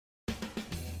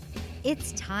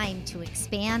It's time to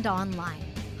expand online.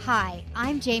 Hi,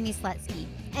 I'm Jamie Slutsky,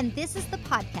 and this is the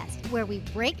podcast where we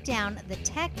break down the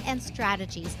tech and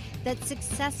strategies that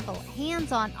successful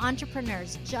hands-on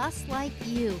entrepreneurs just like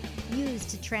you use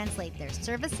to translate their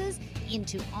services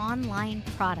into online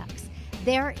products.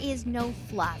 There is no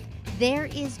fluff. There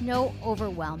is no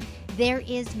overwhelm. There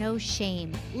is no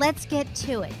shame. Let's get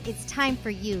to it. It's time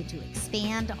for you to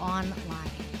expand online.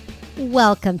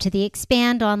 Welcome to the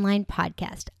Expand Online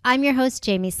podcast. I'm your host,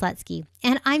 Jamie Slutsky,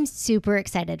 and I'm super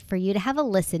excited for you to have a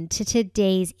listen to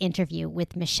today's interview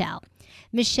with Michelle.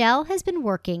 Michelle has been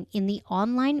working in the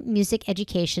online music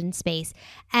education space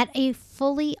at a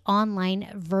fully online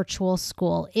virtual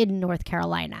school in North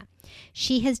Carolina.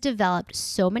 She has developed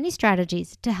so many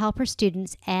strategies to help her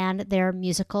students and their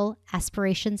musical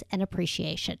aspirations and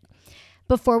appreciation.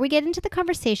 Before we get into the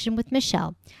conversation with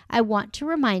Michelle, I want to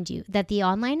remind you that the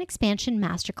Online Expansion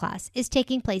Masterclass is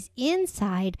taking place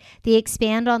inside the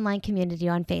Expand Online community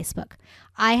on Facebook.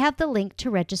 I have the link to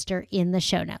register in the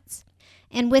show notes.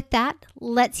 And with that,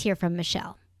 let's hear from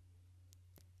Michelle.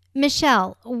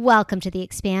 Michelle, welcome to the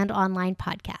Expand Online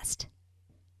podcast.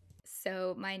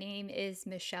 So my name is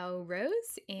Michelle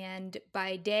Rose, and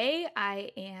by day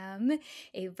I am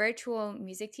a virtual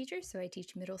music teacher. So I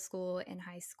teach middle school and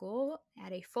high school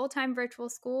at a full-time virtual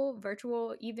school,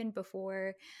 virtual even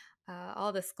before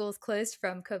all the schools closed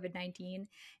from COVID-19.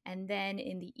 And then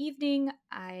in the evening,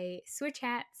 I switch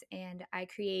hats and I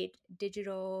create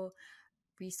digital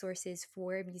resources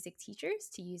for music teachers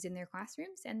to use in their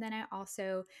classrooms. And then I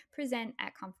also present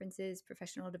at conferences,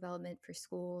 professional development for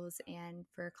schools and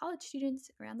for college students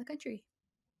around the country.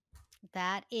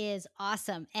 That is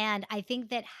awesome. And I think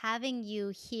that having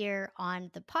you here on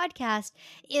the podcast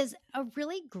is a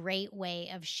really great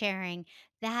way of sharing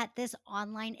that this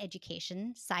online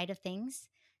education side of things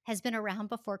has been around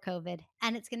before COVID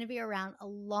and it's going to be around a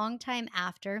long time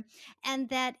after, and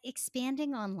that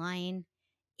expanding online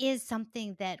is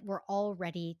something that we're all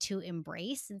ready to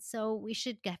embrace. And so we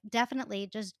should definitely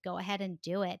just go ahead and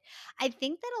do it. I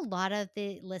think that a lot of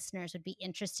the listeners would be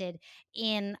interested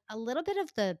in a little bit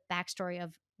of the backstory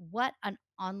of what an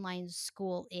online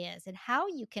school is and how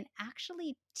you can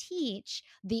actually teach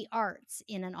the arts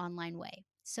in an online way.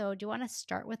 So, do you want to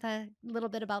start with a little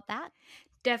bit about that?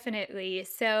 Definitely.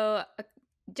 So,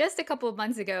 just a couple of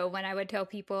months ago, when I would tell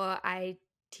people I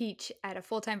teach at a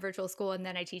full time virtual school and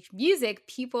then I teach music,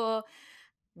 people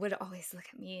would always look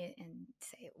at me and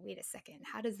say, wait a second,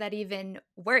 how does that even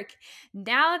work?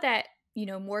 Now that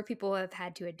more people have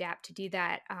had to adapt to do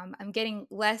that, I'm getting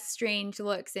less strange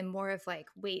looks and more of like,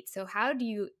 wait, so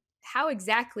how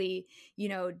exactly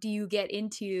do you get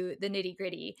into the nitty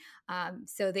gritty?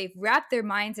 So they've wrapped their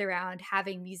minds around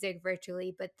having music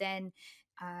virtually, but then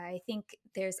I think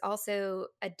there's also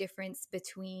a difference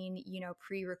between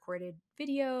pre-recorded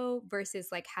video versus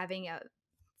like having a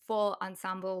full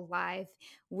ensemble live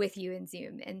with you in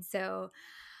Zoom. And so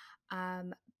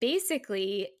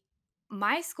basically,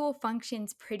 my school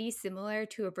functions pretty similar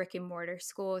to a brick and mortar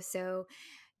school. So,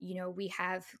 we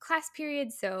have class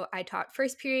periods. So I taught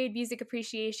first period music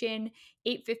appreciation,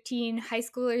 8:15 high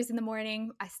schoolers in the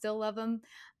morning. I still love them.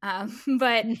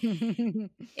 But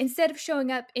instead of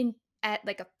showing up in at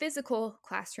like a physical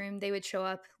classroom, they would show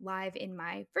up live in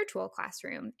my virtual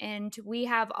classroom. And we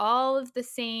have all of the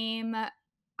same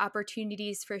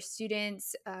opportunities for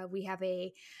students. We have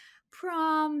a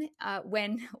prom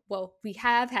well, we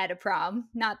have had a prom,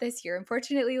 not this year.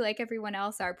 Unfortunately, like everyone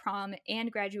else, our prom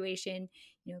and graduation,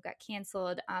 got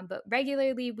canceled. But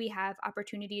regularly, we have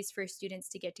opportunities for students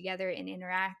to get together and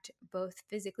interact both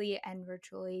physically and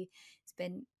virtually. It's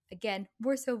been again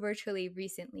more so virtually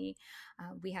recently.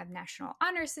 We have National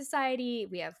Honor Society.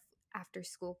 We have after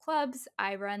school clubs.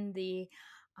 I run the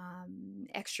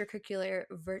extracurricular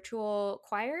virtual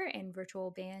choir and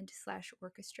virtual band slash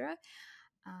orchestra.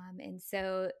 And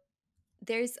so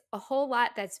there's a whole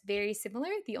lot that's very similar.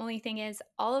 The only thing is,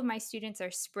 all of my students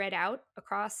are spread out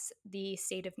across the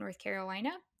state of North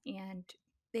Carolina, and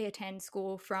they attend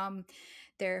school from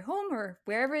their home or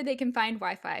wherever they can find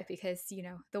Wi-Fi, because the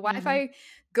Hmm. Wi-Fi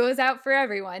goes out for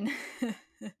everyone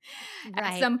at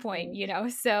Right. some point.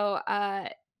 So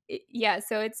yeah,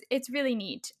 so it's really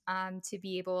neat to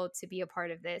be able to be a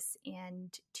part of this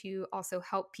and to also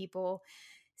help people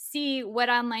see what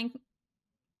online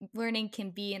learning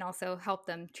can be and also help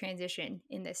them transition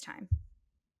in this time.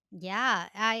 Yeah,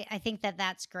 I think that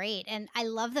that's great. And I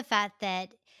love the fact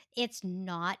that it's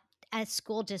not a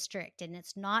school district and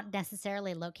it's not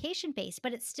necessarily location based,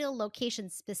 but it's still location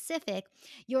specific.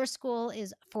 Your school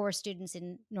is for students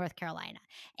in North Carolina.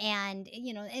 And,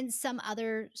 and some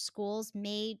other schools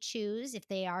may choose, if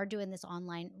they are doing this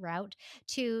online route,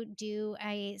 to do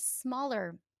a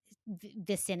smaller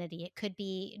vicinity. It could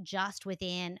be just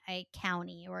within a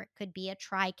county, or it could be a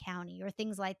tri county, or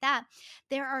things like that.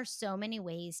 There are so many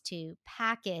ways to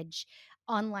package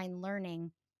online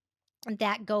learning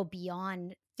that go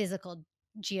beyond physical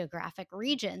geographic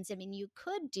regions. I mean, you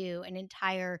could do an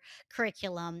entire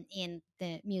curriculum in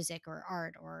the music or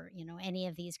art or, any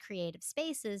of these creative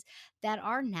spaces that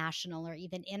are national or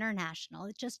even international.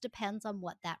 It just depends on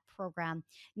what that program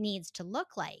needs to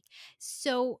look like.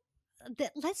 So,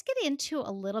 let's get into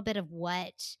a little bit of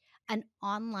what an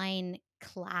online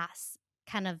class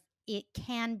kind of it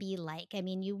can be like. I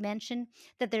mean, you mentioned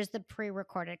that there's the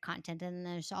pre-recorded content and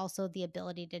there's also the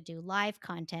ability to do live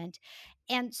content.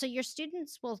 And so your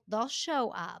students they'll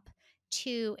show up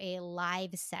to a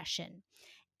live session.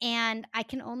 And I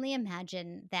can only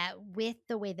imagine that with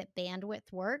the way that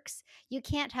bandwidth works, you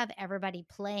can't have everybody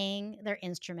playing their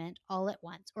instrument all at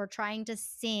once or trying to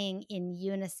sing in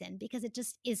unison because it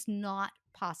just is not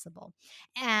possible.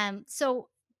 So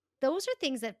those are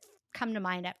things that come to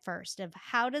mind at first of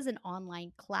how does an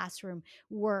online classroom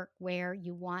work where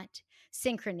you want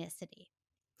synchronicity?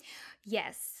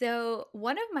 Yes. So,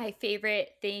 one of my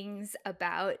favorite things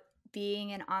about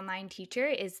being an online teacher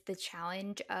is the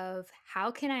challenge of how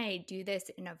can I do this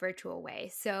in a virtual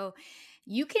way? So,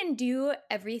 you can do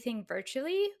everything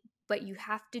virtually, but you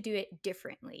have to do it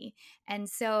differently. And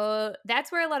so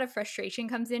that's where a lot of frustration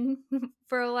comes in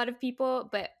for a lot of people.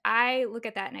 But I look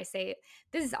at that and I say,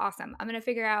 this is awesome. I'm going to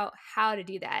figure out how to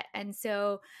do that. And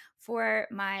so for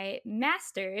my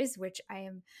master's, which I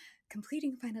am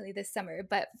completing finally this summer.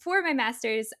 But for my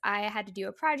master's, I had to do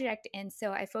a project. And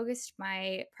so I focused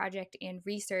my project and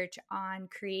research on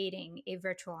creating a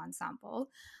virtual ensemble,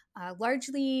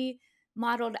 largely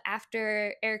modeled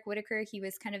after Eric Whitaker. He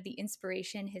was kind of the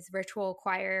inspiration. His virtual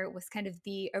choir was kind of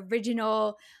the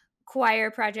original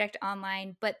choir project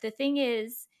online. But the thing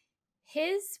is,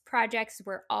 his projects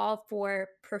were all for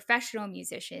professional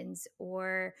musicians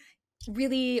or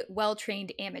really well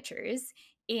trained amateurs.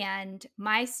 And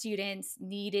my students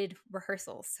needed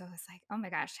rehearsals. So I was like, oh my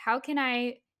gosh, how can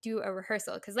I do a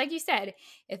rehearsal? Because, like you said,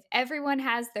 if everyone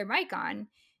has their mic on,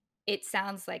 it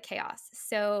sounds like chaos.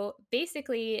 So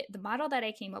basically, the model that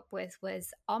I came up with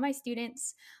was all my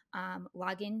students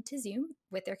log into Zoom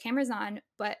with their cameras on,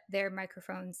 but their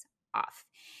microphones off.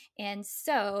 And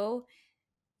so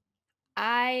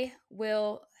I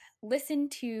will listen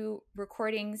to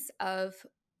recordings of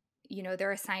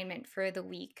their assignment for the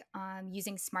week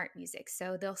using smart music.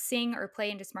 So they'll sing or play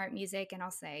into smart music and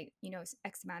I'll say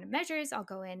x amount of measures. I'll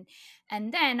go in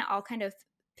and then I'll kind of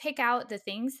pick out the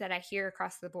things that I hear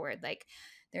across the board, like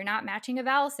they're not matching a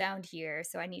vowel sound here,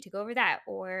 so I need to go over that,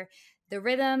 or the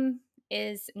rhythm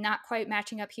is not quite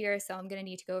matching up here, so I'm going to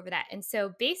need to go over that. And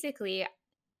so basically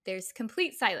there's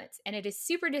complete silence, and it is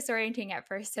super disorienting at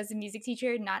first as a music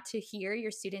teacher not to hear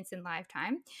your students in live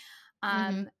time. Mhm.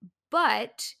 um,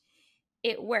 but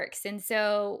it works. And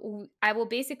so I will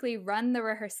basically run the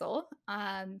rehearsal.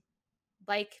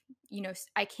 Like,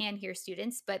 I can hear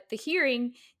students, but the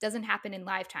hearing doesn't happen in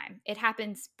live time. It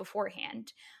happens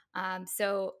beforehand.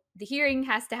 So the hearing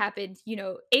has to happen,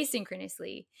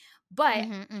 asynchronously. But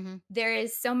Mhm. Mhm. there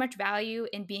is so much value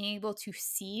in being able to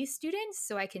see students,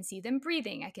 so I can see them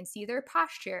breathing, I can see their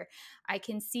posture, I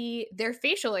can see their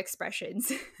facial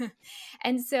expressions.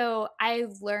 And so I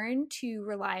learned to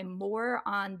rely more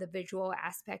on the visual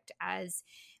aspect as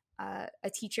a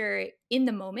teacher in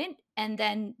the moment, and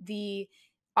then the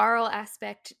oral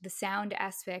aspect, the sound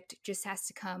aspect just has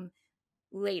to come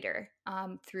later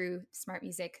through smart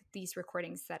music, these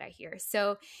recordings that I hear.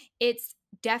 So it's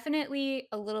definitely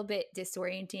a little bit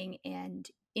disorienting and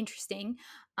interesting,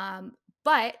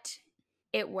 but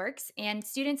it works. And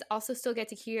students also still get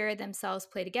to hear themselves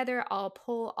play together. I'll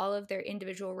pull all of their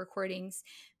individual recordings,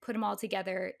 put them all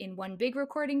together in one big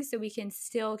recording so we can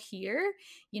still hear,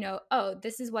 oh,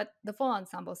 this is what the full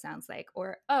ensemble sounds like.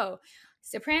 Or, oh,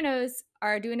 sopranos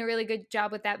are doing a really good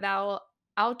job with that vowel,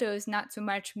 altos not so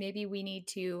much, maybe we need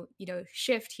to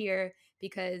shift here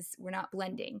because we're not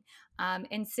blending.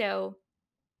 And so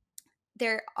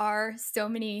there are so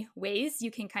many ways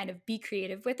you can kind of be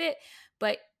creative with it,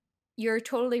 but you're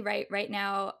totally right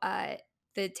now.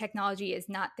 The technology is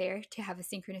not there to have a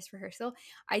synchronous rehearsal.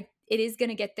 It is going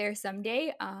to get there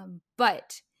someday,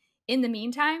 but in the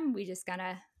meantime we just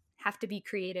gonna have to be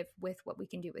creative with what we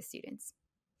can do with students.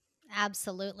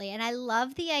 Absolutely. And I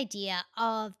love the idea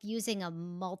of using a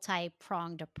multi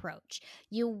pronged approach.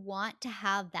 You want to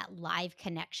have that live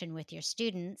connection with your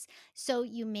students, so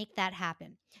you make that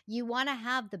happen. You want to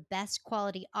have the best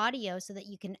quality audio so that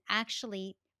you can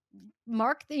actually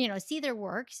see their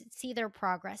work, see their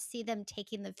progress, see them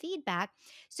taking the feedback.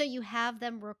 So you have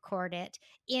them record it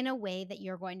in a way that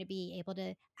you're going to be able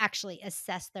to actually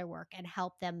assess their work and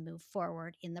help them move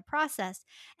forward in the process.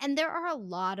 And there are a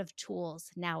lot of tools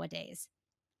nowadays.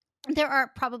 There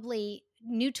are probably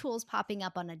new tools popping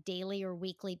up on a daily or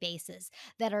weekly basis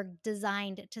that are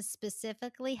designed to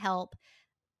specifically help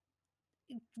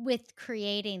with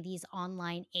creating these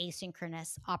online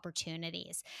asynchronous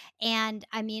opportunities. And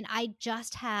I mean, I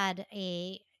just had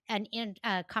a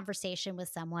conversation with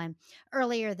someone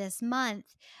earlier this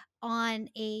month on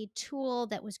a tool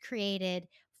that was created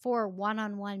for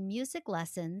one-on-one music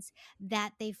lessons,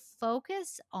 that they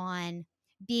focus on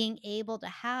being able to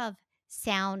have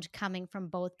sound coming from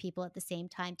both people at the same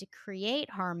time to create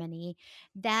harmony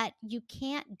that you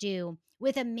can't do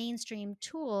with a mainstream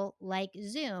tool like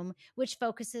Zoom, which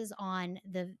focuses on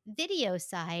the video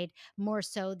side more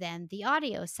so than the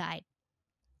audio side.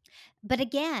 But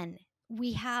again,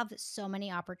 we have so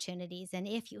many opportunities. And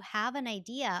if you have an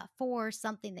idea for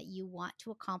something that you want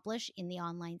to accomplish in the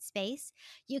online space,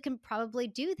 you can probably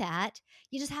do that.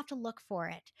 You just have to look for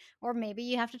it. Or maybe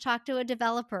you have to talk to a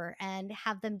developer and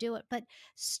have them do it. But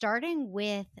starting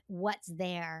with what's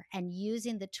there and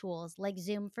using the tools like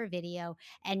Zoom for video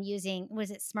and using, was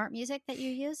it Smart Music that you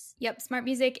use? Yep, smart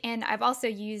music, and I've also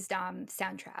used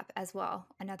Soundtrap as well,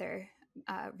 another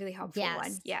really helpful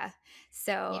one. Yes. Yeah.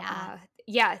 So Yeah.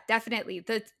 yeah, definitely.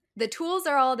 The tools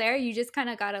are all there. You just kind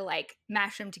of gotta like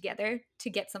mash them together to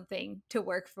get something to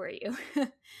work for you.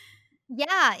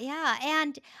 Yeah, yeah,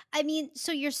 and I mean,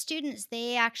 so your students,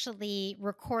 they actually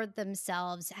record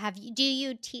themselves. Do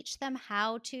you teach them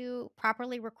how to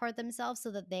properly record themselves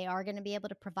so that they are gonna be able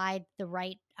to provide the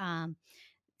right,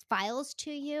 files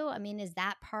to you? I mean, is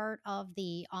that part of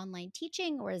the online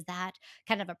teaching, or is that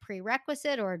kind of a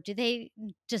prerequisite, or do they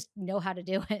just know how to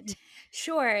do it?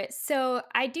 Sure. So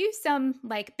I do some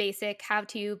like basic how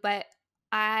to, but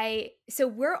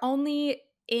we're only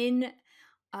in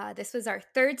this was our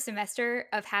third semester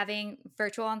of having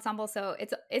virtual ensemble, so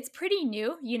it's pretty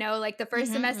new. Like the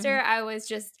first Mhm, semester, mhm, I was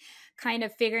just kind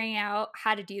of figuring out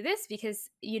how to do this because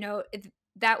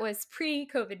that was pre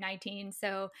COVID-19,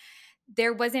 so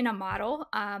there wasn't a model.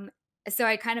 So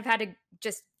I kind of had to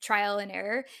just trial and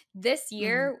error. This mhm.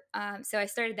 year, so I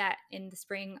started that in the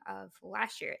spring of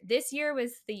last year. This year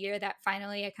was the year that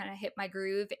finally I kind of hit my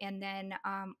groove, and then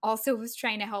also was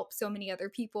trying to help so many other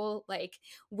people like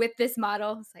with this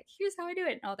model. It's like, here's how I do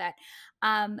it and all that.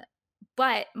 Um,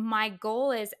 but my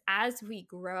goal is as we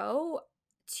grow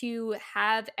to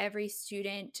have every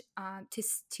student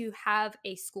to have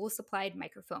a school supplied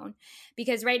microphone,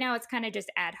 because right now it's kind of just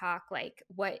ad hoc, like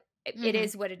it Mhm,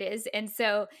 is what it is. And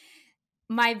so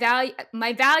my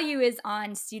value is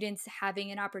on students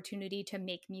having an opportunity to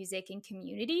make music in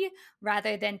community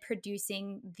rather than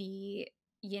producing the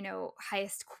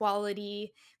highest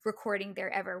quality recording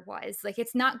there ever was. Like,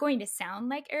 it's not going to sound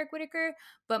like Eric Whitacre,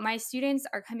 but my students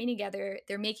are coming together,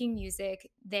 they're making music,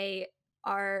 they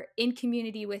are in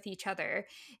community with each other,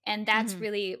 and that's mhm,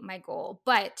 really my goal.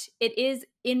 But it is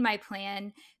in my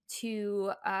plan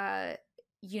to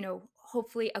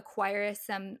hopefully acquire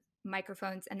some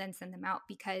microphones and then send them out,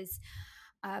 because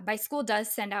my school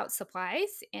does send out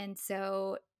supplies. And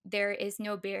so there is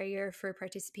no barrier for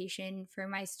participation for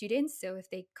my students. So if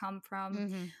they come from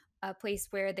mhm. a place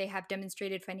where they have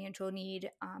demonstrated financial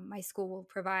need, my school will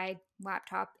provide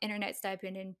laptop, internet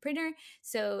stipend, and printer.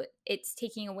 So it's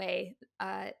taking away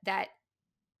that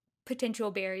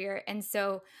potential barrier. And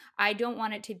so I don't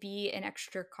want it to be an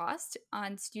extra cost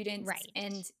on students.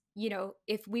 And, Right.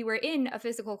 if we were in a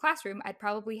physical classroom, I'd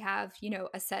probably have,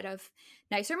 a set of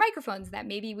nicer microphones that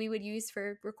maybe we would use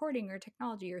for recording or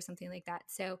technology or something like that.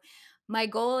 So my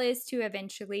goal is to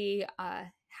eventually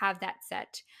have that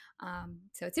set.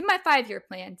 So it's in my 5-year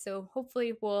plan. So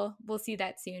hopefully we'll see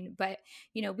that soon. But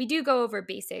we do go over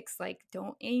basics, like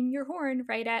don't aim your horn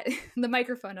right at the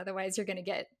microphone, otherwise you're going to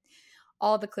get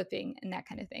all the clipping and that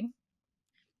kind of thing.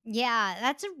 Yeah,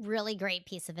 that's a really great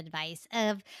piece of advice.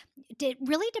 It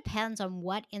really depends on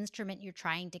what instrument you're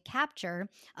trying to capture,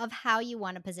 of how you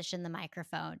want to position the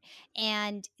microphone.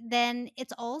 And then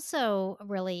it's also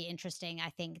really interesting,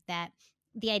 I think, that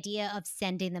the idea of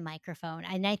sending the microphone.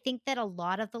 And I think that a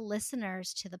lot of the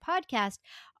listeners to the podcast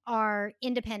are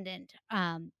independent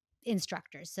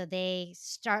instructors. So they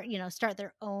start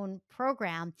their own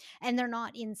program, and they're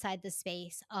not inside the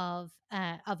space of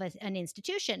an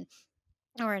institution.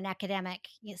 or an academic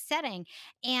setting.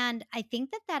 And I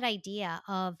think that that idea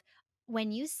of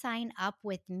when you sign up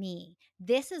with me,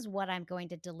 this is what I'm going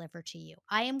to deliver to you.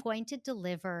 I am going to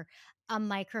deliver a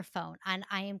microphone and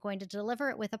I am going to deliver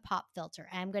it with a pop filter.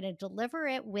 I'm going to deliver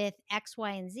it with X,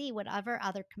 Y, and Z, whatever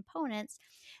other components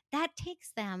that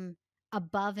takes them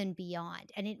above and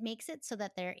beyond. And it makes it so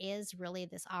that there is really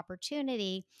this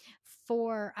opportunity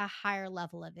for a higher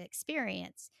level of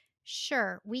experience.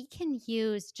 Sure, we can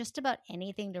use just about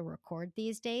anything to record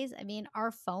these days. I mean,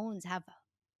 our phones have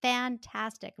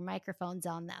fantastic microphones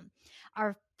on them.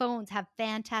 Our phones have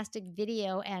fantastic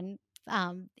video and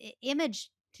image,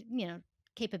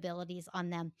 capabilities on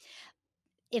them.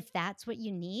 If that's what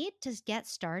you need to get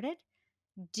started,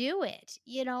 do it.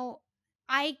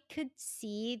 I could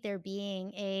see there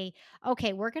being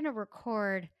okay, we're going to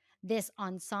record this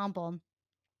ensemble.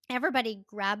 Everybody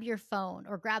grab your phone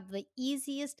or grab the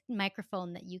easiest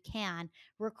microphone that you can,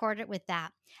 record it with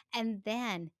that. And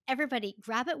then everybody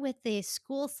grab it with the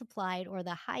school supplied or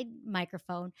the high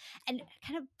microphone and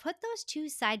kind of put those two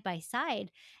side by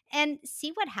side and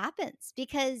see what happens,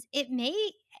 because it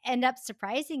may end up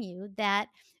surprising you that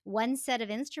one set of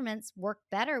instruments work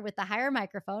better with the higher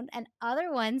microphone and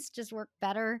other ones just work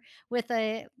better with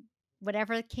a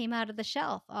whatever came out of the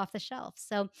shelf off the shelf.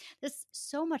 So there's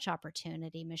so much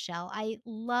opportunity, Michelle. I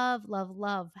love, love,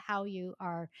 love how you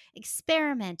are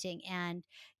experimenting and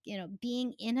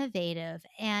being innovative.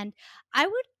 And I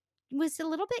was a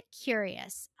little bit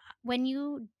curious when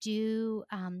you do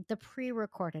the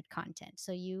pre-recorded content.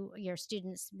 So your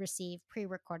students receive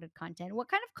pre-recorded content. What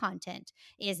kind of content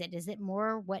is it? Is it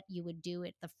more what you would do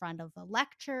at the front of a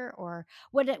lecture, or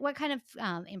what kind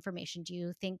of information do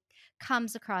you think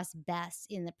comes across best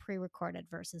in the pre-recorded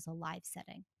versus a live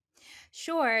setting?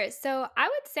 Sure. So I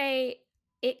would say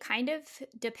it kind of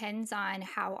depends on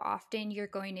how often you're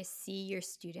going to see your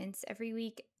students every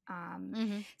week.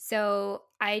 Mhm. So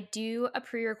I do a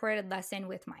pre recorded lesson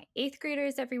with my eighth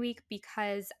graders every week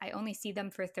because I only see them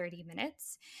for 30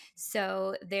 minutes.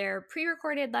 So their pre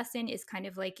recorded lesson is kind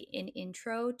of like an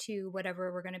intro to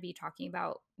whatever we're going to be talking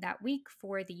about that week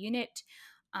for the unit.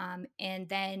 And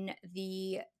then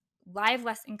the live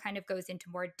lesson kind of goes into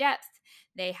more depth.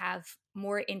 They have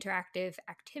more interactive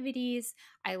activities.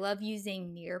 I love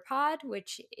using Nearpod,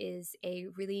 which is a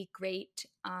really great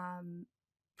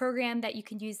program that you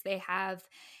can use. They have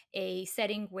a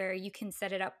setting where you can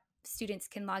set it up. Students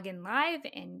can log in live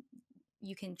and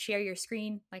you can share your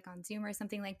screen like on Zoom or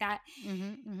something like that.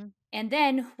 Mhm. Mhm. And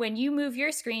then when you move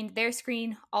your screen, their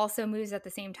screen also moves at the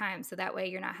same time. So that way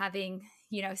you're not having,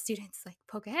 students like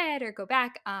poke ahead or go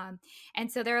back.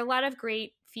 And so there are a lot of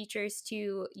great features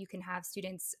too. You can have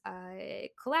students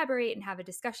collaborate and have a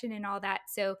discussion and all that.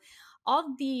 So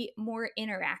all the more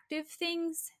interactive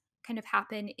things kind of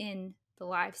happen in the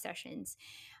live sessions.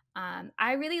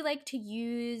 I really like to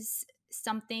use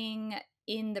something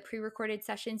in the pre-recorded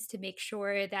sessions to make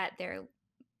sure that they're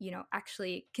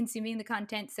actually consuming the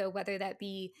content. So whether that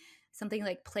be something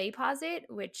like Play Pause It,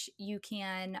 which you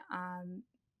can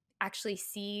actually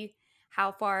see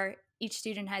how far each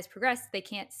student has progressed, they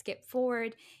can't skip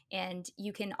forward, and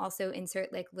you can also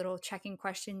insert like little checking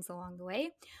questions along the way.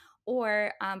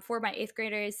 Or for my eighth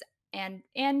graders, and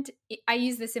I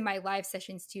use this in my live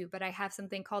sessions too, but I have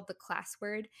something called the class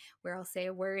word, where I'll say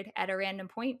a word at a random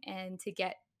point, and to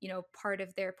get part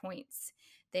of their points,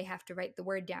 they have to write the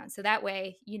word down. So that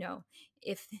way,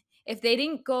 if if they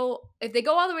go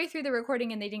all the way through the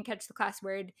recording and they didn't catch the class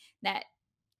word, that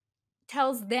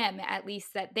tells them at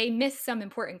least that they missed some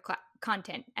important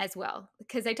content as well.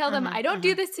 Because I tell them, Uh-huh. I don't do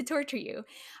Uh-huh. this to torture you.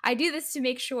 I do this to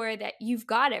make sure that you've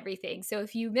got everything. So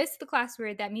if you missed the class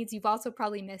word, that means you've also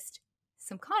probably missed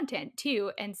some content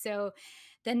too. And so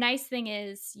the nice thing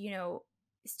is,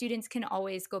 students can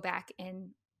always go back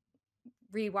and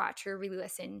rewatch or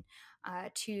re-listen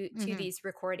to Mhm. these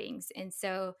recordings. And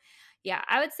so yeah,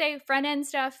 I would say front end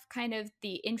stuff, kind of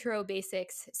the intro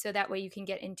basics, so that way you can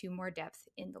get into more depth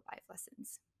in the live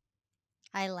lessons.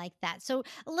 I like that. So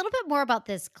a little bit more about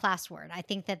this class word. I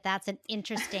think that that's an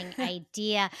interesting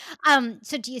idea.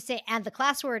 So do you say, and the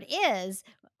class word is,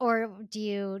 or do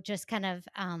you just kind of,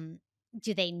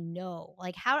 do they know?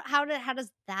 Like how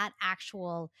does that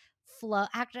actual flow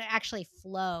actually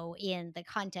flow in the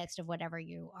context of whatever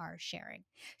you are sharing?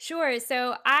 Sure.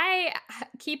 So I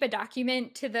keep a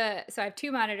document so I have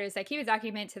two monitors. I keep a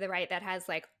document to the right that has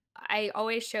like, I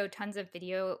always show tons of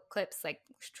video clips, like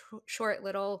short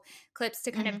little clips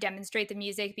to kind of Mhm. demonstrate the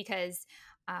music because,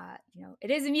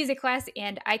 it is a music class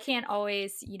and I can't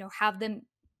always, have them,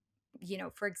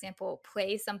 for example,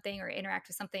 play something or interact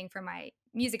with something for my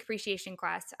music appreciation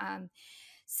class.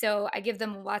 So I give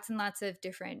them lots and lots of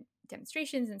different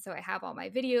demonstrations. And so I have all my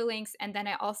video links. And then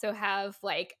I also have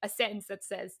like a sentence that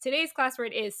says today's class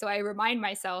word is. So I remind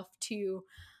myself to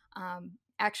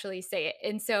actually say it.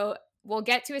 And so we'll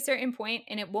get to a certain point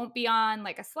and it won't be on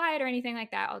like a slide or anything like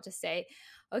that. I'll just say,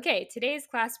 okay, today's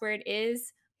class word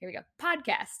is, here we go,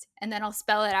 podcast. And then I'll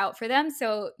spell it out for them.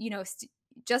 So,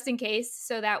 just in case,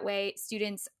 so that way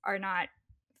students are not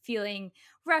feeling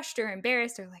rushed or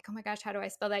embarrassed or like, oh my gosh, how do I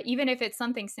spell that? Even if it's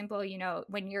something simple,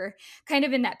 when you're kind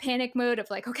of in that panic mode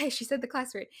of like, okay, she said the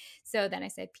class word. So then I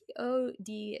said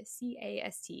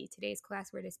PODCAST. Today's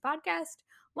class word is podcast.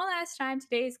 One last time,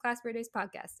 today's class word is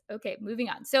podcast. Okay, moving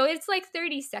on. So it's like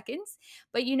 30 seconds,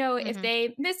 but if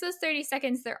they miss those 30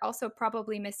 seconds, they're also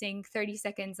probably missing 30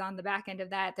 seconds on the back end of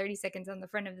that, 30 seconds on the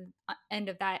front of the end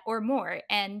of that or more.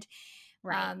 And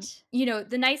Right.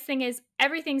 the nice thing is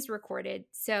everything's recorded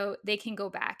so they can go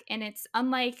back. And it's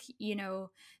unlike,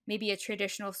 maybe a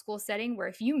traditional school setting where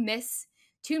if you miss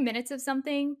 2 minutes of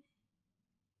something,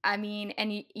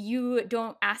 and you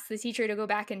don't ask the teacher to go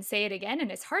back and say it again.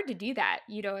 And it's hard to do that,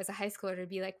 as a high schooler, to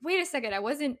be like, wait a second, I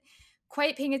wasn't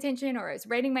quite paying attention or I was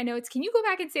writing my notes. Can you go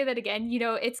back and say that again?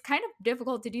 It's kind of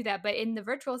difficult to do that. But in the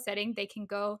virtual setting, they can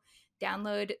go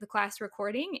download the class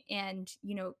recording and,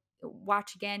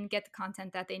 watch again, get the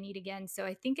content that they need again. So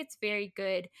I think it's very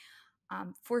good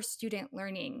for student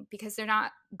learning because they're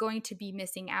not going to be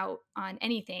missing out on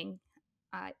anything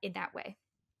in that way.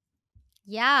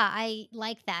 Yeah, I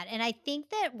like that. And I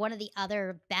think that one of the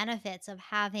other benefits of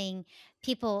having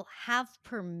people have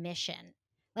permission,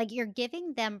 like you're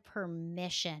giving them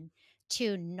permission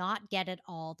to not get it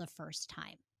all the first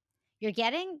time. You're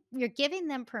giving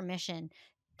them permission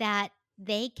that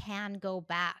they can go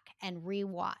back and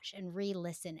rewatch and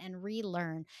re-listen and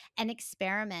relearn and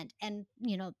experiment and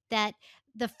that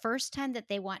the first time that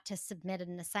they want to submit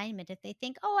an assignment, if they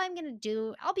think, oh,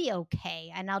 I'll be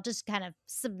okay and I'll just kind of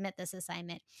submit this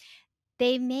assignment,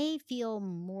 they may feel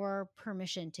more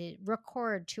permission to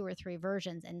record 2 or 3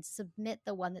 versions and submit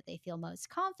the one that they feel most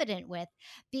confident with,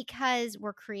 because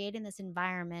we're creating this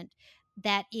environment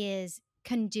that is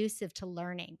conducive to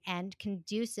learning and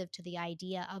conducive to the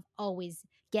idea of always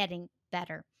getting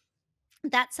better.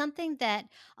 That's something that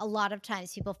a lot of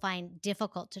times people find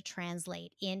difficult to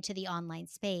translate into the online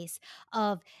space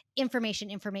of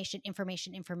information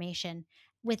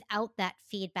without that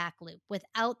feedback loop,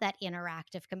 without that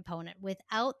interactive component,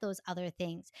 without those other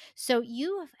things. So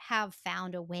you have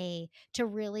found a way to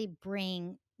really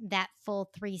bring that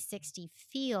full 360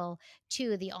 feel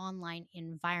to the online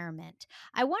environment.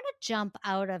 I want to jump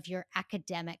out of your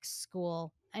academic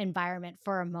school environment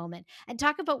for a moment and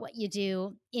talk about what you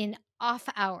do in off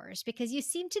hours, because you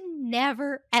seem to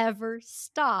never ever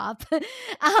stop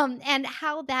and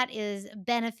how that is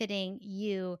benefiting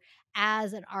you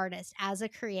as an artist, as a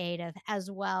creative, as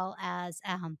well as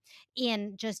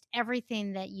in just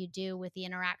everything that you do with the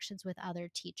interactions with other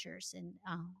teachers and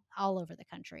all over the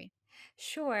country.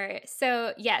 Sure.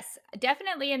 So, yes,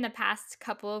 definitely in the past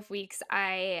couple of weeks,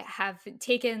 I have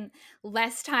taken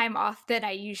less time off than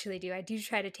I usually do. I do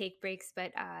try to take breaks,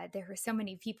 but there were so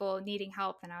many people needing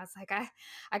help, and I was like, I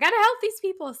got to help these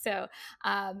people. So,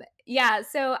 yeah,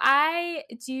 so I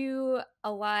do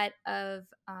a lot of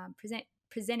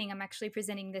presenting. I'm actually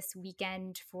presenting this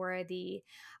weekend for the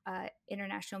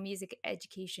International Music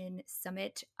Education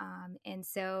Summit. And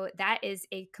so that is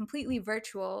a completely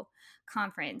virtual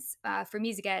conference for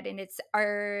music ed, and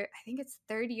I think it's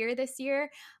third year this year,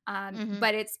 Hmm.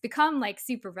 but it's become like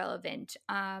super relevant.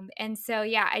 And so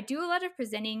yeah, I do a lot of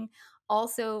presenting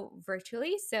also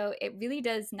virtually, so it really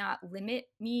does not limit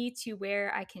me to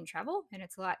where I can travel, and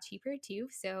it's a lot cheaper too.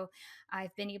 So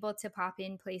I've been able to pop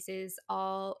in places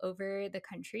all over the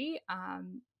country,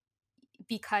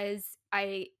 because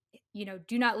I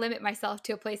do not limit myself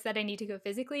to a place that I need to go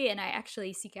physically, and I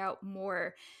actually seek out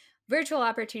more virtual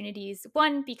opportunities.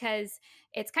 One, because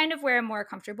it's kind of where I'm more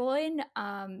comfortable in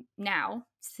now,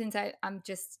 since I'm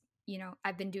just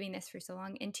I've been doing this for so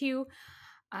long. And two,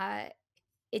 uh,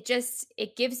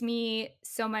 it gives me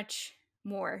so much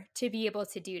more to be able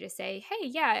to do, to say, hey,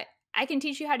 yeah, I can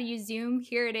teach you how to use Zoom.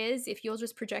 Here it is. If you'll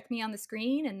just project me on the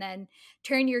screen and then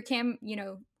turn your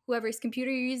whoever's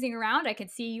computer you're using around, I can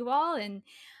see you all, and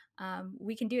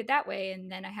we can do it that way. And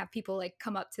then I have people like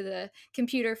come up to the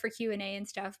computer for Q&A and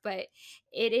stuff. But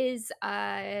it is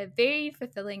very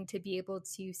fulfilling to be able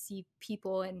to see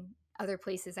people in other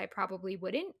places I probably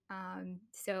wouldn't.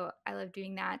 So I love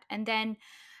doing that. And then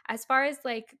as far as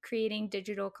like creating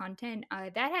digital content,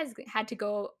 that has had to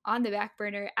go on the back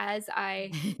burner as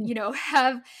I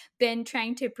have been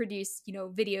trying to produce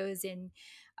videos and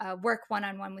work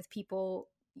one-on-one with people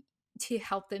to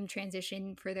help them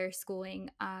transition for their schooling.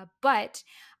 But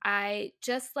I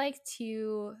just like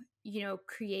to,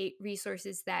 create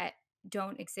resources that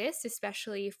don't exist,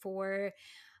 especially for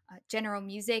general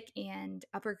music and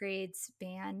upper grades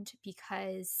band,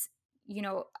 because,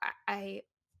 I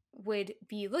would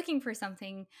be looking for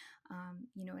something,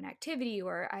 an activity,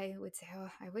 or I would say, oh,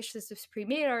 I wish this was pre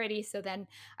made already. So then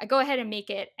I go ahead and make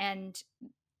it. And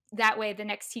that way the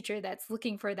next teacher that's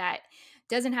looking for that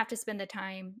doesn't have to spend the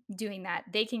time doing that.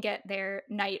 They can get their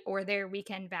night or their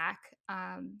weekend back,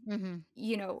 Hmm.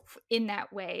 in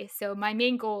that way. So my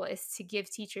main goal is to give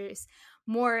teachers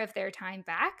more of their time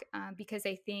back, because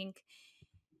I think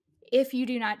if you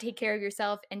do not take care of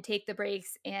yourself and take the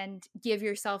breaks and give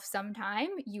yourself some time,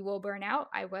 you will burn out.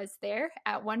 I was there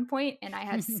at one point, and I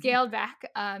have scaled back,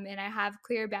 and I have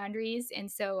clear boundaries.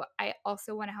 And so I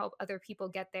also want to help other people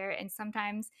get there. And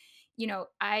sometimes,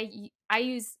 I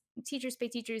use Teachers Pay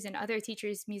Teachers and other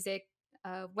teachers' music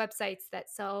websites that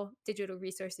sell digital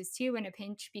resources too in a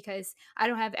pinch, because I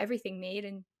don't have everything made.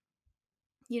 And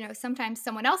sometimes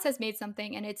someone else has made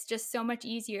something, and it's just so much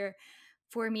easier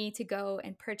for me to go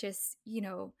and purchase,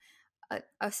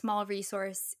 a small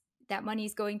resource. That money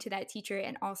is going to that teacher,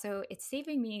 and also it's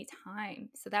saving me time,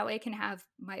 so that way I can have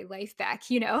my life back.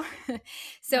 So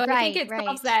I think Right, it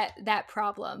solves right. that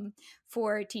problem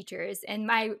for teachers, and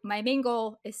my main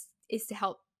goal is to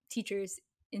help teachers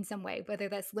in some way, whether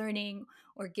that's learning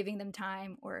or giving them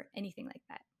time or anything like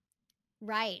that.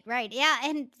 Right, right. Yeah,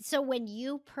 and so when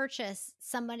you purchase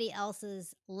somebody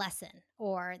else's lesson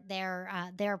or their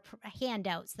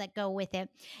handouts that go with it,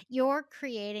 you're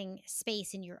creating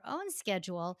space in your own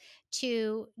schedule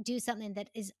to do something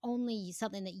that is only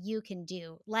something that you can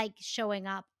do, like showing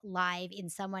up live in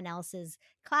someone else's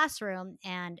classroom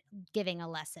and giving a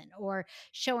lesson, or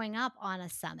showing up on a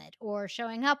summit, or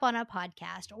showing up on a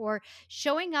podcast, or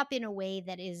showing up in a way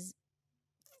that is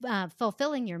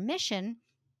fulfilling your mission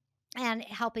and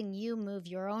helping you move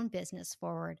your own business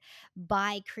forward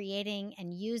by creating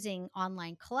and using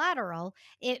online collateral.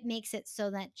 It makes it so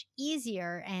much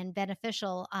easier and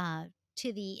beneficial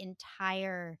to the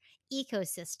entire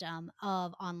ecosystem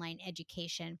of online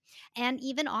education and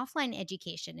even offline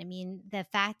education. I mean, the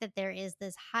fact that there is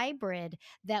this hybrid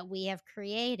that we have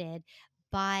created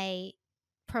by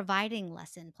providing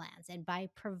lesson plans and by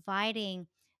providing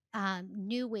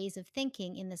new ways of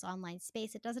thinking in this online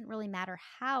space. It doesn't really matter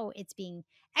how it's being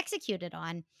executed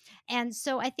on. And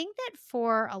so I think that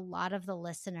for a lot of the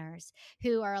listeners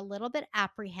who are a little bit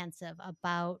apprehensive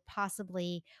about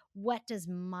possibly what does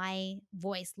my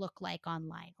voice look like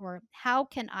online, or how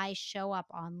can I show up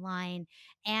online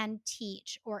and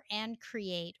teach or and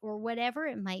create or whatever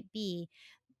it might be,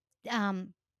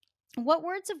 um, what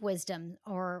words of wisdom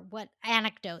or what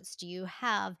anecdotes do you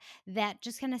have that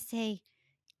just kind of say,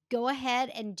 go ahead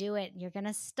and do it? You're going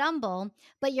to stumble,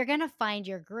 but you're going to find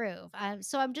your groove.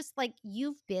 So I'm just like,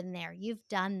 you've been there, you've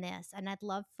done this. And I'd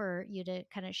love for you to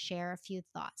kind of share a few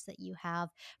thoughts that you have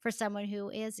for someone who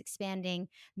is expanding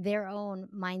their own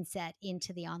mindset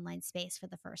into the online space for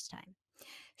the first time.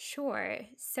 Sure.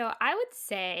 So I would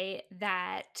say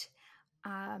that,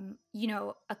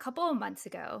 a couple of months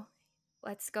ago,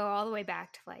 let's go all the way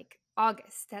back to like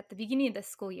August at the beginning of the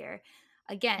school year.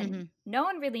 Again, Hmm. no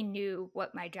one really knew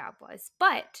what my job was,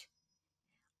 but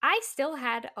I still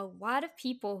had a lot of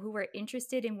people who were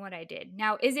interested in what I did.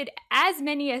 Now, is it as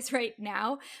many as right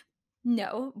now?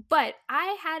 No, but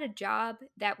I had a job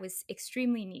that was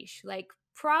extremely niche. Like,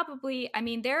 probably, I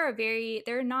mean, there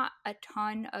are not a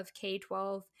ton of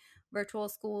K-12 virtual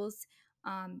schools,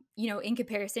 in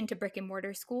comparison to brick and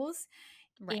mortar schools.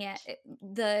 And Right.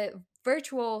 the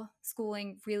virtual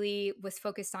schooling really was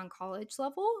focused on college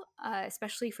level,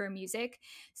 especially for music.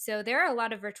 So there are a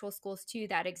lot of virtual schools too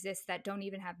that exist that don't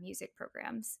even have music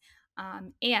programs.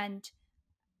 And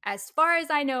as far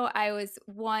as I know, I was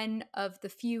one of the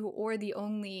few or the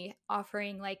only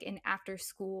offering like an after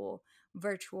school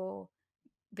virtual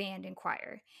band and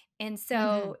choir. And Hmm.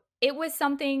 so it was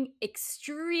something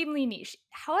extremely niche.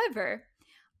 However,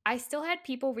 I still had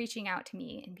people reaching out to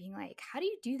me and being like, how do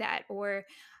you do that? Or,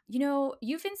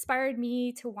 you've inspired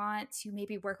me to want to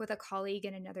maybe work with a colleague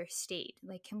in another state.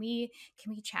 Like, can we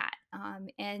chat?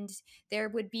 And there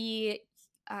would be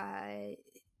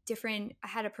different, I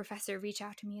had a professor reach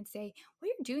out to me and say, what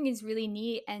you're doing is really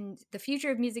neat, and the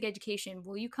future of music education,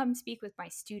 will you come speak with my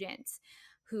students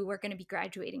who are going to be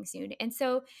graduating soon? And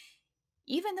so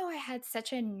even though I had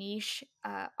such a niche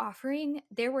offering,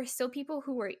 there were still people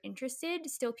who were interested,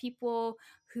 still people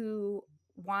who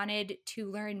wanted to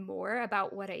learn more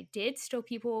about what I did, still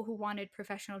people who wanted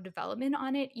professional development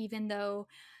on it, even though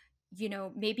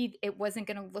maybe it wasn't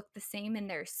going to look the same in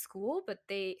their school, but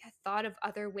they thought of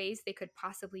other ways they could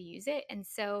possibly use it. And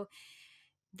so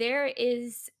there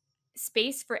is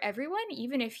space for everyone,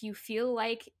 even if you feel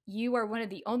like you are one of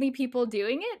the only people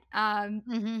doing it.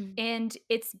 Hmm. And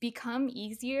it's become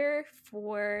easier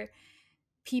for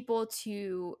people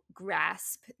to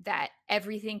grasp that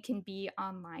everything can be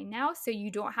online now. So you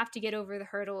don't have to get over the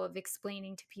hurdle of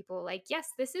explaining to people, like, yes,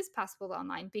 this is possible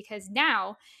online, because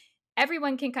now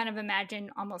everyone can kind of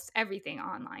imagine almost everything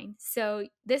online. So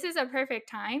this is a perfect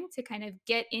time to kind of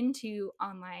get into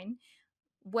online,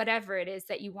 whatever it is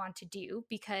that you want to do,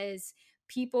 because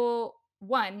people,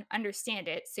 one, understand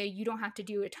it. So you don't have to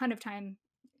devote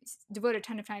a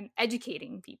ton of time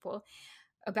educating people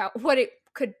about what it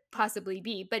could possibly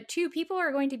be. But two, people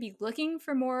are going to be looking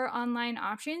for more online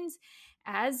options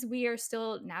as we are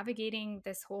still navigating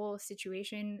this whole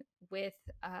situation with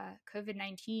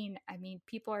COVID-19. I mean,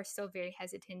 people are still very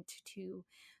hesitant to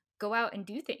go out and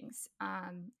do things.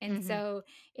 And Hmm. so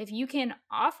if you can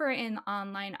offer an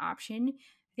online option,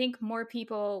 I think more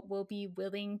people will be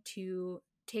willing to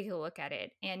take a look at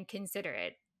it and consider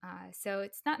it. So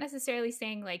it's not necessarily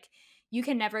saying like you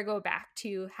can never go back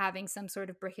to having some sort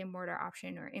of brick and mortar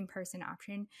option or in person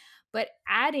option, but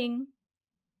adding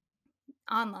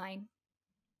online,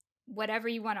 whatever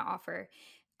you want to offer,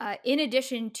 in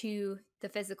addition to the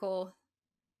physical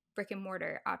brick and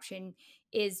mortar option,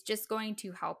 is just going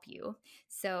to help you.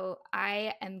 So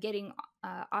I am getting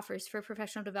offers for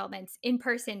professional developments in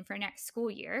person for next school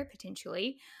year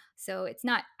potentially. So it's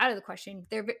not out of the question.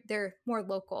 They're more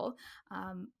local,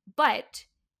 but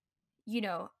you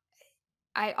know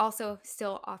I also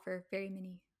still offer very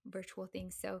many virtual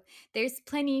things. So there's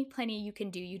plenty you can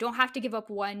do. You don't have to give up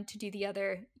one to do the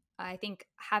other. I think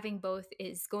having both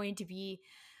is going to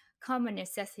become a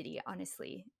necessity,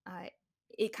 honestly.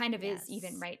 It kind of is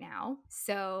even Yes. right now.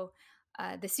 So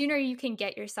the sooner you can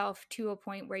get yourself to a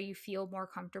point where you feel more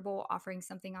comfortable offering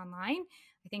something online,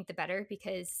 I think the better,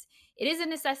 because it is a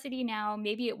necessity now.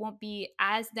 Maybe it won't be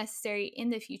as necessary in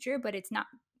the future, but it's not,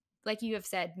 like you have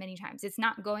said many times, it's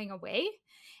not going away.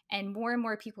 And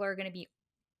more people are going to be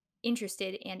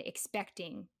interested and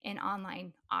expecting an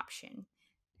online option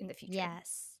in the future.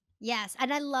 Yes. Yes.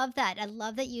 And I love that. I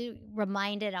love that you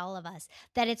reminded all of us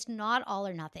that it's not all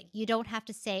or nothing. You don't have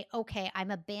to say, okay, I'm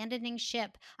abandoning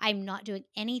ship. I'm not doing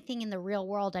anything in the real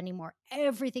world anymore.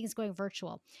 Everything's going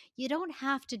virtual. You don't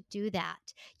have to do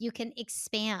that. You can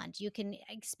expand. You can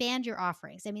expand your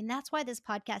offerings. I mean, that's why this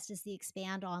podcast is the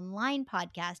Expand Online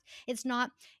podcast. It's not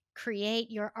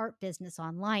create your art business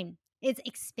online. It's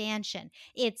expansion.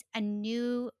 It's a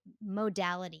new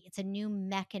modality. It's a new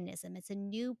mechanism. It's a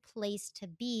new place to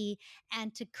be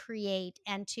and to create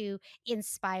and to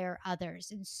inspire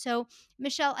others. And so,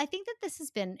 Michelle, I think that this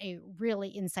has been a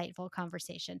really insightful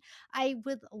conversation. I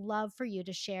would love for you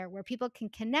to share where people can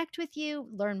connect with you,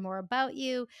 learn more about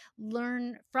you,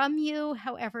 learn from you,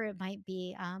 however it might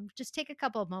be. Just take a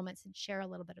couple of moments and share a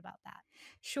little bit about that.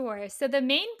 Sure. So the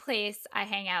main place I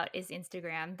hang out is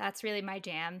Instagram. That's really my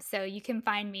jam. So you can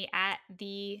find me at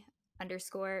the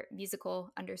underscore musical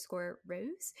underscore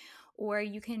rose, or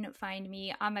you can find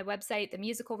me on my website,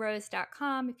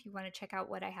 themusicalrose.com, if you want to check out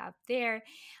what I have there.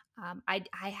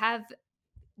 I have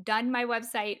done my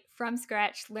website from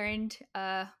scratch, learned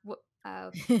how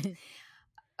to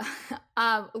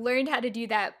do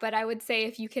that. But I would say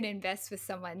if you can invest with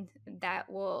someone,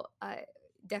 that will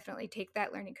definitely take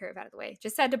that learning curve out of the way.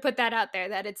 Just had to put that out there,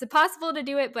 that it's possible to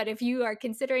do it, but if you are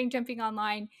considering jumping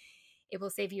online, it will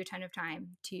save you a ton of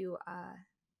time to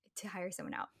hire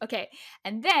someone out. Okay.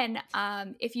 And then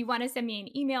if you want to send me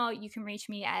an email, you can reach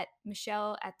me at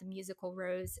Michelle at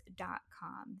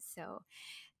themusicalrose.com. So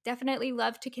definitely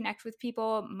love to connect with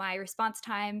people. My response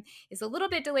time is a little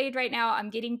bit delayed right now. I'm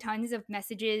getting tons of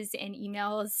messages and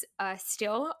emails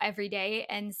still every day.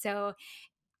 And so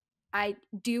I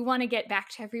do want to get back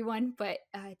to everyone, but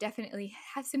definitely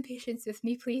have some patience with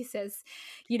me, please. As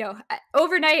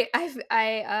overnight,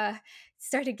 I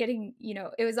started getting,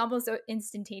 it was almost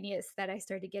instantaneous that I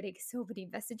started getting so many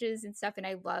messages and stuff, and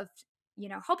I loved,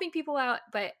 helping people out.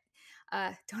 But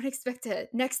don't expect a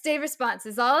next day response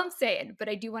is all I'm saying. But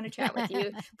I do want to chat with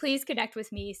you. Please connect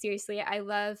with me. Seriously, I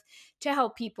love to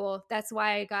help people. That's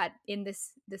why I got in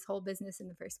this whole business in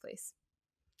the first place.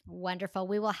 Wonderful.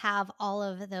 We will have all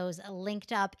of those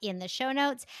linked up in the show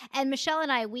notes. And Michelle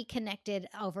and I, we connected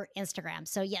over Instagram.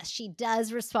 So yes, she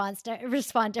does respond to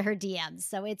her DMs.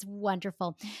 So it's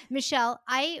wonderful. Michelle,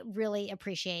 I really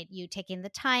appreciate you taking the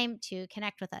time to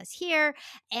connect with us here.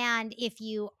 And if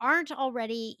you aren't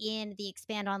already in the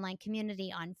Expand Online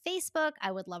community on Facebook,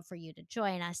 I would love for you to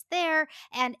join us there.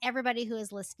 And everybody who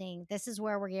is listening, this is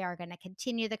where we are going to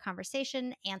continue the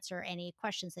conversation, answer any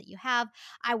questions that you have.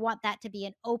 I want that to be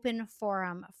an open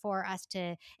forum for us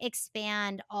to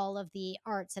expand all of the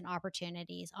arts and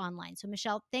opportunities online. So,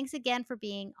 Michelle, thanks again for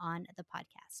being on the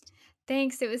podcast.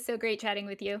 Thanks. It was so great chatting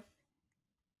with you.